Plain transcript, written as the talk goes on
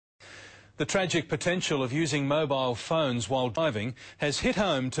The tragic potential of using mobile phones while driving has hit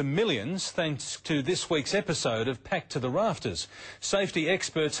home to millions thanks to this week's episode of Packed To The Rafters. Safety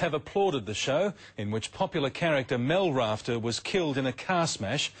experts have applauded the show, in which popular character Mel Rafter was killed in a car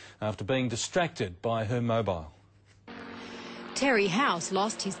smash after being distracted by her mobile. Terry House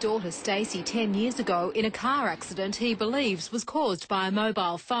lost his daughter Stacey 10 years ago in a car accident he believes was caused by a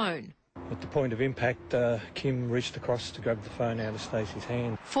mobile phone. At the point of impact, Kim reached across to grab the phone out of Stacey's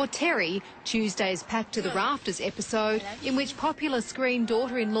hand. For Terry, Tuesday's Packed To The Rafters episode, in which popular screen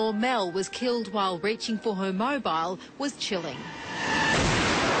daughter-in-law Mel was killed while reaching for her mobile, was chilling. I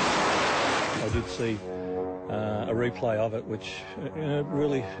did see a replay of it, which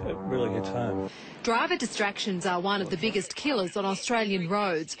really hits home. Driver distractions are one of the biggest killers on Australian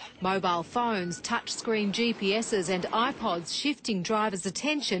roads. Mobile phones, touchscreen GPSs and iPods shifting drivers'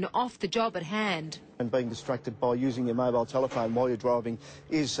 attention off the job at hand. And being distracted by using your mobile telephone while you're driving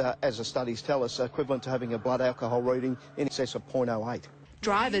is, as the studies tell us, equivalent to having a blood alcohol reading in excess of 0.08.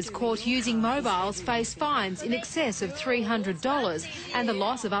 Drivers caught using mobiles face fines in excess of $300 and the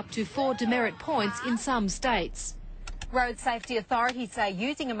loss of up to 4 demerit points in some states. Road safety authorities say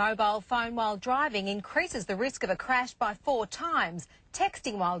using a mobile phone while driving increases the risk of a crash by 4 times.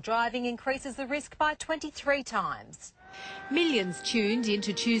 Texting while driving increases the risk by 23 times. Millions tuned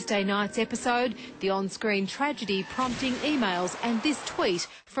into Tuesday night's episode, the on-screen tragedy prompting emails and this tweet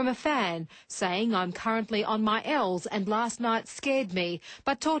from a fan saying, "I'm currently on my L's and last night scared me,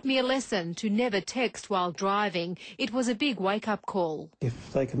 but taught me a lesson to never text while driving. It was a big wake-up call."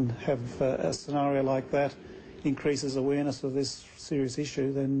 If they can have a scenario like that, increases awareness of this serious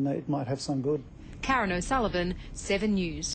issue, then it might have some good. Karen O'Sullivan, 7 News.